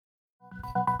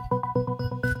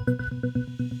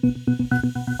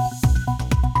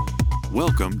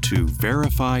Welcome to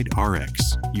Verified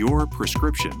RX, your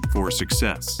prescription for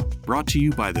success. Brought to you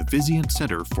by the Vizient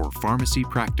Center for Pharmacy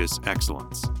Practice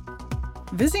Excellence.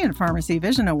 Vizient Pharmacy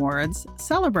Vision Awards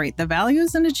celebrate the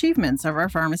values and achievements of our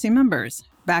pharmacy members.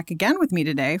 Back again with me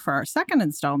today for our second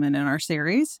installment in our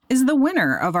series is the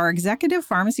winner of our Executive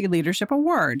Pharmacy Leadership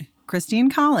Award, Christine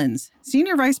Collins,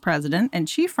 Senior Vice President and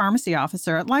Chief Pharmacy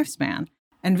Officer at Lifespan,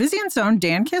 and Vizient's own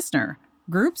Dan Kistner,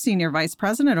 Group Senior Vice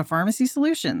President of Pharmacy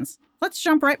Solutions. Let's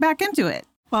jump right back into it.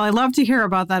 Well, I love to hear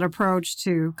about that approach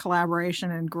to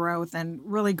collaboration and growth, and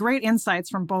really great insights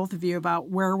from both of you about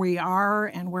where we are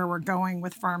and where we're going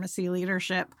with pharmacy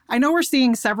leadership. I know we're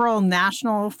seeing several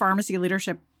national pharmacy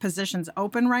leadership positions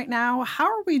open right now. How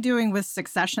are we doing with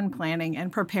succession planning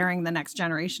and preparing the next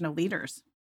generation of leaders?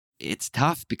 It's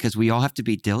tough because we all have to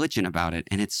be diligent about it.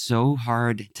 And it's so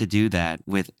hard to do that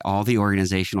with all the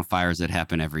organizational fires that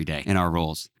happen every day in our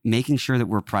roles. Making sure that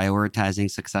we're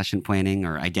prioritizing succession planning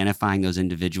or identifying those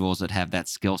individuals that have that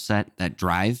skill set, that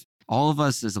drive. All of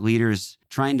us as leaders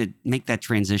trying to make that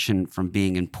transition from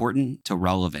being important to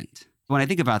relevant. When I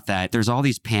think about that, there's all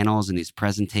these panels and these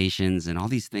presentations and all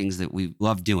these things that we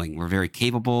love doing. We're very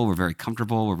capable, we're very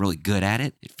comfortable, we're really good at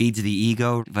it. It feeds the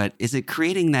ego, but is it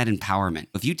creating that empowerment?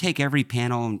 If you take every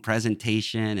panel and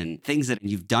presentation and things that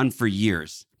you've done for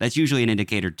years, that's usually an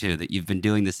indicator too, that you've been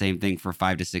doing the same thing for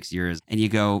 5 to 6 years. And you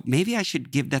go, maybe I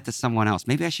should give that to someone else.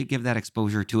 Maybe I should give that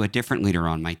exposure to a different leader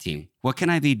on my team. What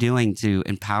can I be doing to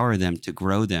empower them, to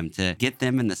grow them, to get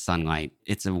them in the sunlight?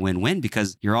 It's a win-win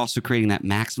because you're also creating that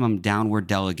maximum downward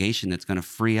delegation that's going to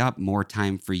free up more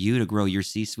time for you to grow your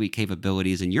C-suite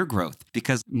capabilities and your growth.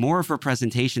 Because more of her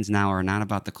presentations now are not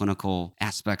about the clinical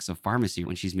aspects of pharmacy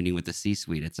when she's meeting with the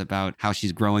C-suite. It's about how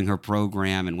she's growing her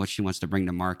program and what she wants to bring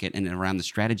to market and around the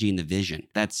strategy and the vision.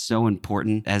 That's so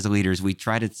important. As leaders, we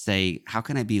try to say, how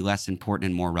can I be less important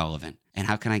and more relevant? And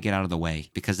how can I get out of the way?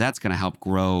 Because that's going to help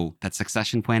grow that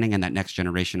succession planning and that next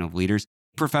generation of leaders.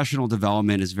 Professional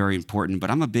development is very important,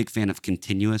 but I'm a big fan of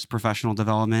continuous professional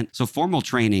development. So formal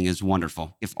training is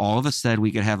wonderful. If all of us said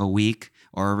we could have a week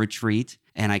or a retreat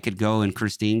and I could go and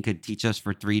Christine could teach us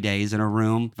for 3 days in a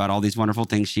room about all these wonderful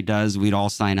things she does, we'd all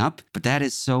sign up. But that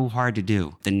is so hard to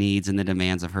do, the needs and the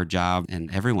demands of her job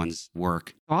and everyone's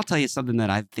work. So I'll tell you something that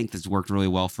I think that's worked really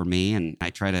well for me, and I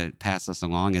try to pass this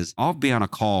along, is I'll be on a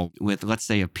call with, let's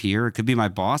say, a peer. It could be my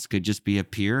boss, could just be a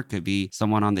peer, it could be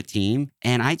someone on the team.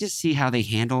 And I just see how they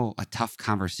handle a tough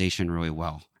conversation really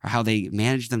well, or how they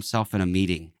manage themselves in a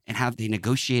meeting and how they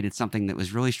negotiated something that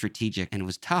was really strategic and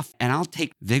was tough. And I'll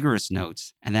take vigorous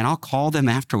notes and then I'll call them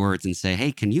afterwards and say,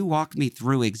 hey, can you walk me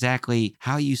through exactly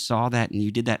how you saw that and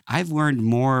you did that? I've learned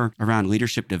more around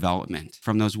leadership development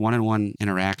from those one-on-one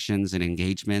interactions and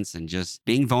engagements and just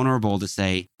being vulnerable to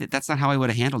say, that's not how I would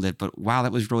have handled it, but wow,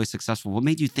 that was really successful. What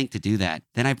made you think to do that?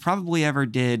 Than I probably ever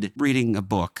did reading a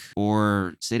book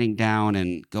or sitting down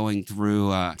and going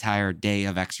through an entire day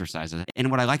of exercises.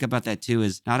 And what I like about that too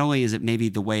is not only is it maybe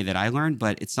the way that I learned,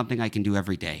 but it's something I can do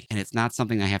every day. And it's not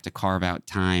something I have to carve out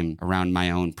time around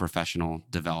my own professional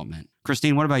development.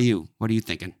 Christine, what about you? What are you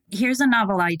thinking? Here's a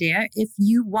novel idea. If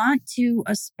you want to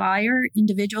aspire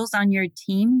individuals on your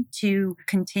team to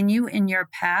continue in your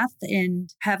path and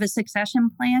have a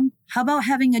succession plan, how about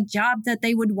having a job that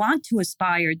they would want to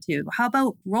aspire to? How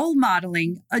about role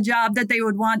modeling a job that they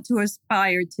would want to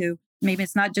aspire to? Maybe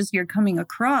it's not just you're coming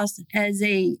across as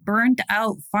a burnt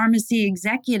out pharmacy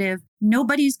executive.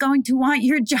 Nobody's going to want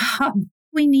your job.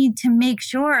 We need to make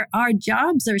sure our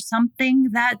jobs are something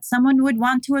that someone would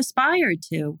want to aspire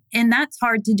to. And that's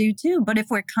hard to do too. But if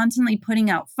we're constantly putting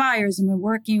out fires and we're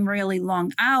working really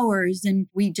long hours and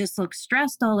we just look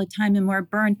stressed all the time and we're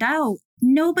burnt out,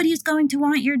 nobody's going to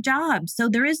want your job. So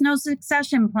there is no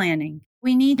succession planning.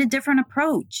 We need a different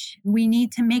approach. We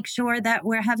need to make sure that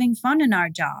we're having fun in our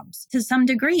jobs. To some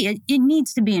degree, it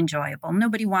needs to be enjoyable.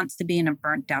 Nobody wants to be in a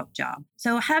burnt out job.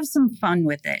 So have some fun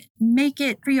with it. Make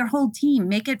it for your whole team.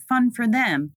 Make it fun for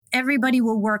them. Everybody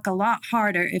will work a lot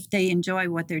harder if they enjoy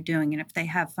what they're doing and if they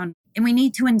have fun. And we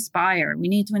need to inspire. We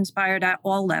need to inspire at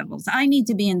all levels. I need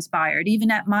to be inspired, even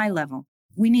at my level.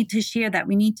 We need to share that.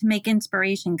 We need to make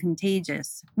inspiration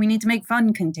contagious. We need to make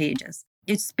fun contagious.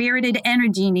 Its spirited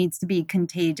energy needs to be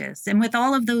contagious. And with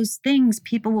all of those things,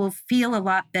 people will feel a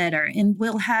lot better and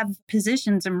will have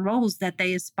positions and roles that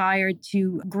they aspire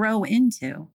to grow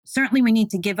into. Certainly, we need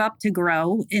to give up to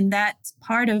grow, and that's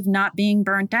part of not being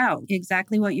burnt out.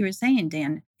 Exactly what you were saying,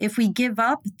 Dan. If we give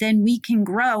up, then we can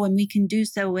grow, and we can do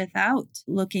so without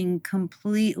looking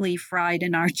completely fried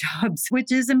in our jobs,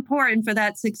 which is important for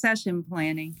that succession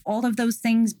planning. All of those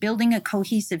things, building a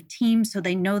cohesive team so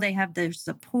they know they have their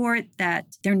support,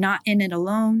 that they're not in it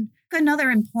alone.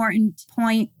 Another important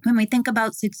point when we think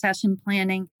about succession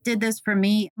planning, did this for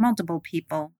me, multiple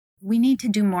people. We need to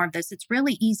do more of this. It's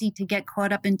really easy to get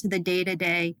caught up into the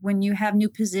day-to-day. When you have new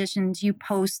positions, you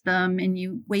post them and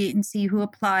you wait and see who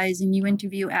applies and you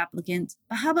interview applicants.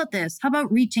 But how about this? How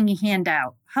about reaching a hand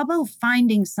out? How about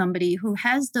finding somebody who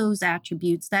has those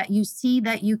attributes that you see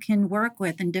that you can work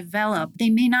with and develop?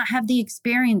 They may not have the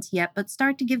experience yet, but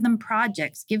start to give them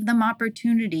projects, give them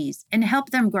opportunities, and help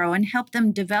them grow and help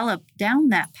them develop down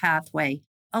that pathway.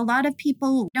 A lot of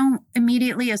people don't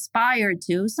immediately aspire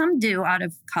to. Some do out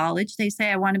of college. They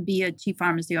say, I want to be a chief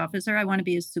pharmacy officer. I want to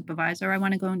be a supervisor. I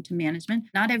want to go into management.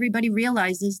 Not everybody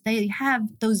realizes they have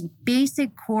those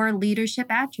basic core leadership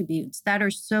attributes that are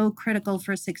so critical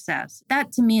for success.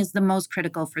 That to me is the most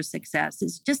critical for success.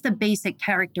 It's just the basic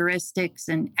characteristics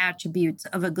and attributes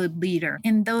of a good leader.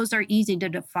 And those are easy to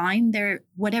define. They're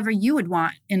whatever you would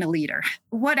want in a leader.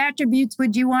 What attributes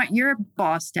would you want your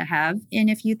boss to have? And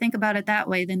if you think about it that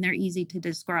way, then they're easy to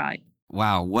describe.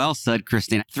 Wow. Well said,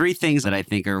 Christine. 3 things that I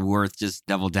think are worth just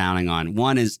double downing on.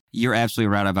 One is you're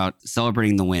absolutely right about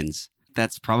celebrating the wins.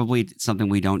 That's probably something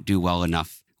we don't do well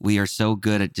enough. We are so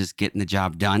good at just getting the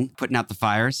job done, putting out the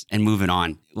fires and moving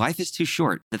on. Life is too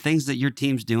short. The things that your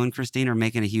team's doing, Christine, are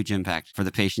making a huge impact for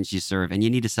the patients you serve, and you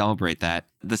need to celebrate that.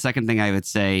 The second thing I would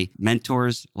say,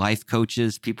 mentors, life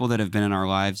coaches, people that have been in our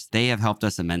lives, they have helped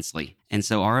us immensely. And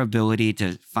so our ability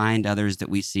to find others that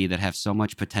we see that have so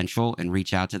much potential and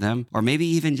reach out to them, or maybe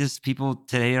even just people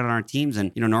today on our teams.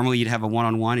 And, normally you'd have a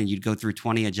one-on-one and you'd go through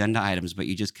 20 agenda items, but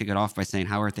you just kick it off by saying,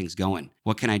 how are things going?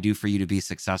 What can I do for you to be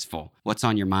successful? What's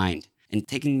on your mind? And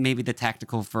taking maybe the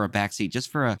tactical for a backseat just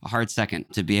for a hard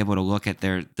second to be able to look at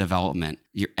their development.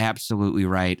 You're absolutely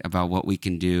right about what we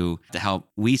can do to help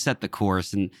we set the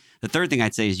course. And the third thing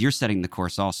I'd say is you're setting the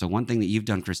course also. One thing that you've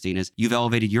done, Christine, is you've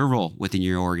elevated your role within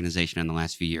your organization in the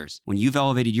last few years. When you've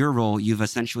elevated your role, you've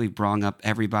essentially brought up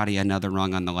everybody another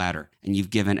rung on the ladder, and you've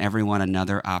given everyone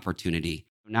another opportunity.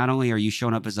 Not only are you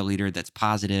showing up as a leader that's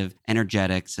positive,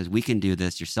 energetic, says we can do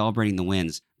this, you're celebrating the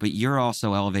wins, but you're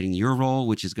also elevating your role,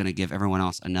 which is going to give everyone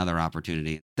else another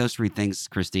opportunity. Those 3 things,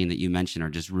 Christine, that you mentioned are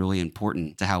just really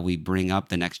important to how we bring up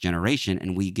the next generation,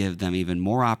 and we give them even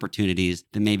more opportunities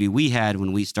than maybe we had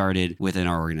when we started within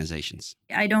our organizations.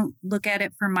 I don't look at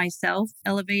it for myself,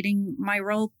 elevating my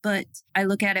role, but I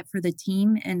look at it for the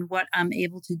team and what I'm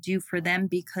able to do for them,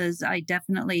 because I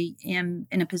definitely am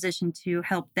in a position to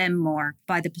help them more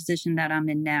by the position that I'm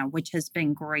in now, which has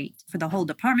been great for the whole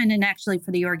department and actually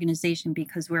for the organization,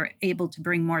 because we're able to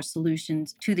bring more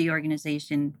solutions to the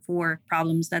organization for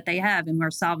problems that they have, and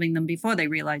we're solving them before they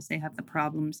realize they have the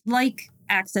problems, like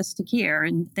access to care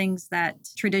and things that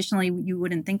traditionally you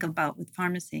wouldn't think about with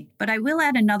pharmacy. But I will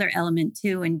add another element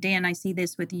too, and Dan, I see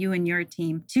this with you and your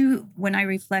team too. When I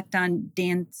reflect on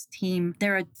Dan's team,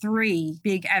 there are 3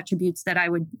 big attributes that I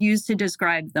would use to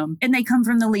describe them, and they come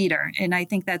from the leader, and I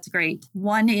think that's great.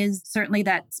 One is certainly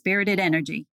that spirited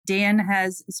energy. Dan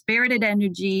has spirited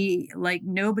energy like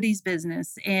nobody's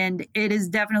business, and it is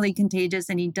definitely contagious,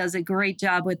 and he does a great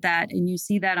job with that, and you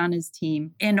see that on his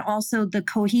team. And also the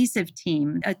cohesive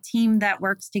team, a team that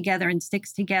works together and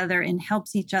sticks together and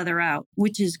helps each other out,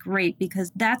 which is great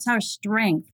because that's our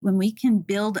strength. When we can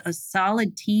build a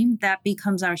solid team, that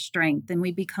becomes our strength, and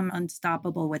we become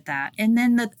unstoppable with that. And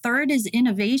then the third is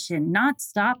innovation, not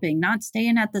stopping, not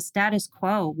staying at the status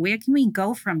quo. Where can we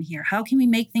go from here? How can we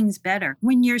make things better?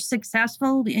 When you're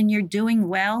successful and you're doing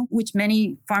well, which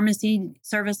many pharmacy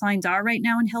service lines are right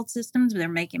now in health systems, they're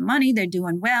making money, they're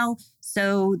doing well.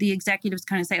 So the executives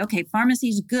kind of say, okay,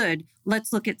 pharmacy's good.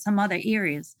 Let's look at some other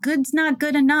areas. Good's not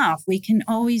good enough. We can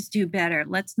always do better.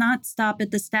 Let's not stop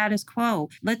at the status quo.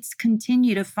 Let's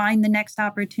continue to find the next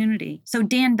opportunity. So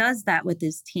Dan does that with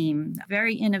his team.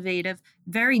 Very innovative,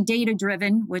 very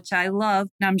data-driven, which I love.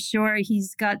 And I'm sure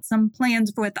he's got some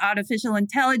plans with artificial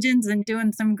intelligence and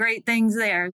doing some great things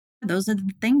there. Those are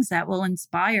the things that will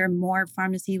inspire more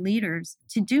pharmacy leaders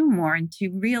to do more and to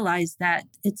realize that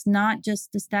it's not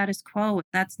just the status quo.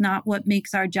 That's not what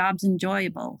makes our jobs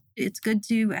enjoyable. It's good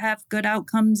to have good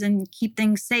outcomes and keep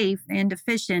things safe and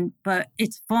efficient, but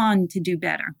it's fun to do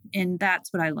better. And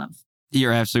that's what I love.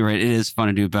 You're absolutely right. It is fun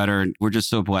to do better. And we're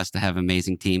just so blessed to have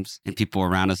amazing teams and people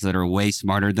around us that are way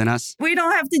smarter than us. We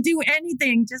don't have to do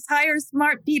anything. Just hire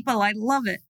smart people. I love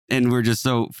it. And we're just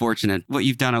so fortunate. What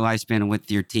you've done at Lifespan with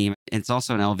your team, it's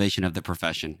also an elevation of the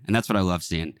profession. And that's what I love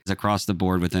seeing. It's across the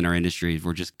board within our industries.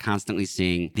 We're just constantly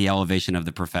seeing the elevation of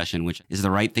the profession, which is the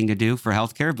right thing to do for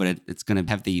healthcare, but it's going to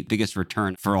have the biggest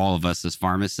return for all of us as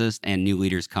pharmacists and new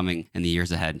leaders coming in the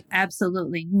years ahead.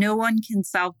 Absolutely. No one can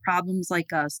solve problems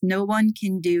like us. No one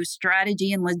can do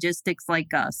strategy and logistics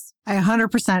like us. I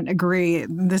 100% agree.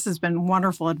 This has been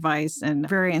wonderful advice and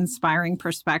very inspiring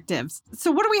perspectives.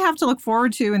 So what do we have to look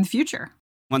forward to in the future?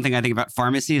 One thing I think about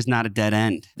pharmacy is not a dead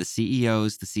end. The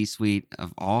CEOs, the C-suite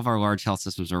of all of our large health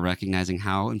systems are recognizing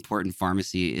how important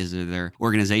pharmacy is to their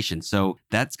organization. So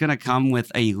that's going to come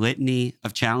with a litany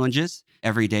of challenges.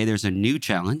 Every day there's a new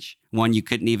challenge, one you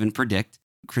couldn't even predict.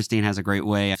 Christine has a great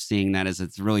way of seeing that as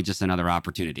it's really just another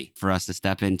opportunity for us to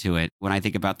step into it. When I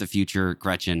think about the future,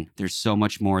 Gretchen, there's so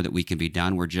much more that we can be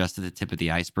done. We're just at the tip of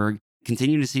the iceberg.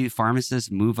 Continue to see pharmacists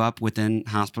move up within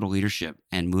hospital leadership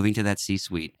and moving to that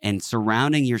C-suite and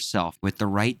surrounding yourself with the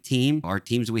right team. Our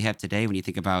teams we have today, when you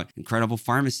think about incredible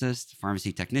pharmacists,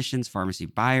 pharmacy technicians, pharmacy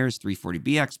buyers,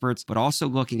 340B experts, but also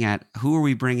looking at who are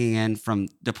we bringing in from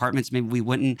departments maybe we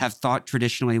wouldn't have thought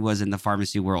traditionally was in the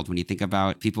pharmacy world. When you think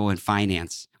about people in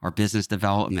finance or business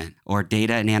development or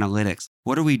data and analytics,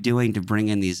 what are we doing to bring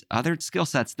in these other skill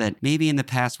sets that maybe in the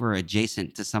past were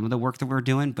adjacent to some of the work that we're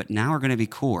doing, but now are going to be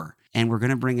core? And we're going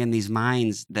to bring in these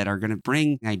minds that are going to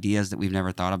bring ideas that we've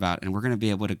never thought about. And we're going to be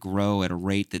able to grow at a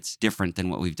rate that's different than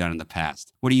what we've done in the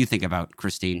past. What do you think about,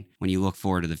 Christine, when you look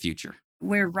forward to the future?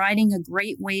 We're riding a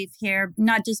great wave here,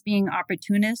 not just being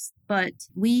opportunists, but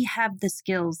we have the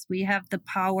skills, we have the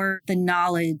power, the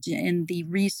knowledge, and the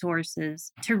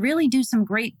resources to really do some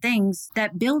great things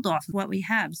that build off of what we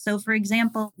have. So, for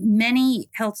example, many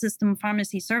health system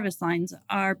pharmacy service lines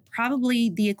are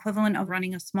probably the equivalent of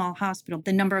running a small hospital.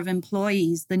 The number of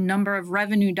employees, the number of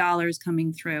revenue dollars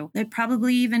coming through, they're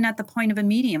probably even at the point of a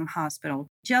medium hospital,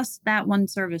 just that one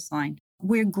service line.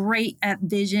 We're great at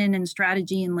vision and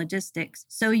strategy and logistics.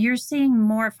 So you're seeing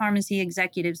more pharmacy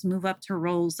executives move up to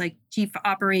roles like chief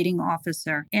operating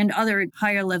officer and other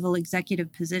higher level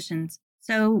executive positions.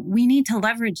 So we need to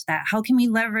leverage that. How can we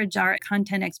leverage our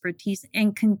content expertise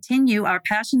and continue? Our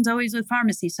passion's always with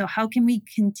pharmacy. So how can we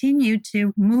continue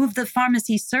to move the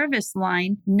pharmacy service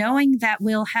line, knowing that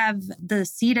we'll have the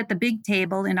seat at the big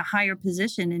table in a higher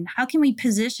position? And how can we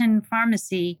position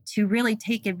pharmacy to really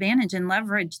take advantage and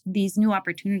leverage these new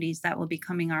opportunities that will be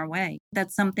coming our way?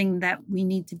 That's something that we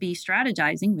need to be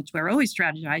strategizing, which we're always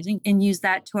strategizing, and use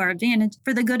that to our advantage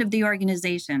for the good of the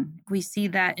organization. We see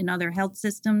that in other health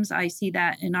systems. I see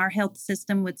that in our health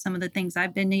system with some of the things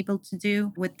I've been able to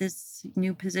do with this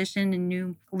new position and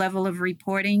new level of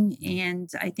reporting. And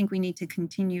I think we need to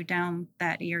continue down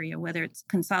that area, whether it's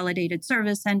consolidated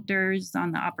service centers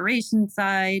on the operations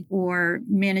side or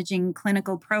managing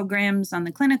clinical programs on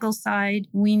the clinical side.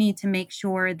 We need to make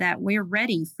sure that we're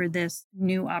ready for this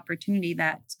new opportunity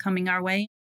that's coming our way.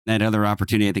 That other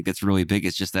opportunity, I think that's really big,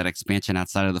 is just that expansion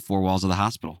outside of the four walls of the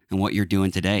hospital and what you're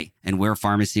doing today and where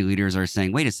pharmacy leaders are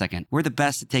saying, wait a second, we're the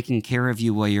best at taking care of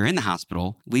you while you're in the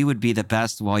hospital. We would be the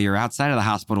best while you're outside of the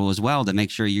hospital as well to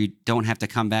make sure you don't have to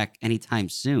come back anytime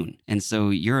soon. And so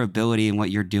your ability and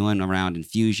what you're doing around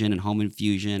infusion and home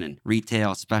infusion and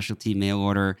retail, specialty, mail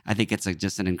order, I think it's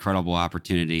just an incredible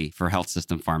opportunity for health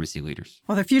system pharmacy leaders.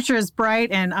 Well, the future is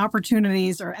bright and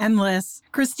opportunities are endless.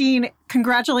 Christine,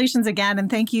 congratulations again, and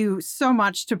thank you so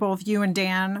much to both you and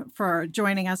Dan for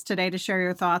joining us today to share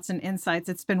your thoughts and insights.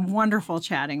 It's been wonderful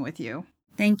chatting with you.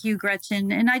 Thank you, Gretchen.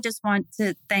 And I just want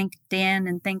to thank Dan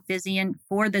and thank Vizient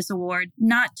for this award,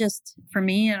 not just for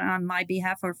me and on my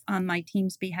behalf or on my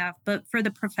team's behalf, but for the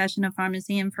profession of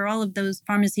pharmacy and for all of those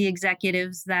pharmacy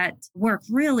executives that work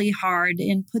really hard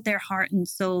and put their heart and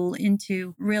soul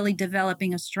into really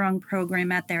developing a strong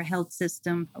program at their health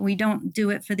system. We don't do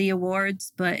it for the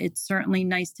awards, but it's certainly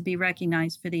nice to be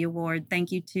recognized for the award.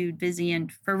 Thank you to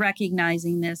Vizient for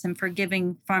recognizing this and for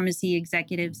giving pharmacy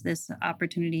executives this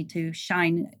opportunity to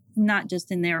shine, not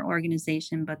just in their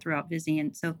organization, but throughout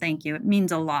Vizient. So thank you. It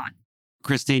means a lot.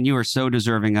 Christine, you are so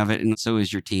deserving of it, and so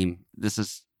is your team. This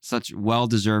is such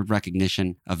well-deserved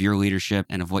recognition of your leadership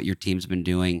and of what your team's been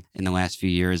doing in the last few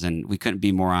years, and we couldn't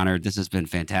be more honored. This has been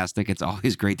fantastic. It's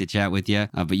always great to chat with you,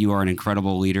 but you are an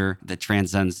incredible leader that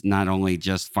transcends not only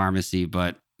just pharmacy,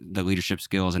 but the leadership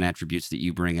skills and attributes that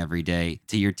you bring every day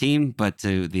to your team, but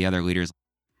to the other leaders.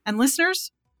 And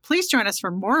listeners, please join us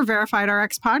for more Verified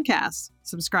RX podcasts.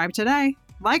 Subscribe today,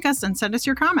 like us, and send us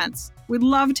your comments. We'd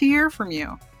love to hear from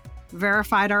you.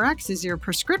 Verified RX is your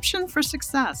prescription for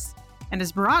success and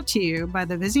is brought to you by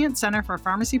the Vizient Center for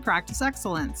Pharmacy Practice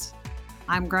Excellence.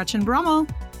 I'm Gretchen Brummel.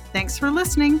 Thanks for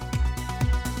listening.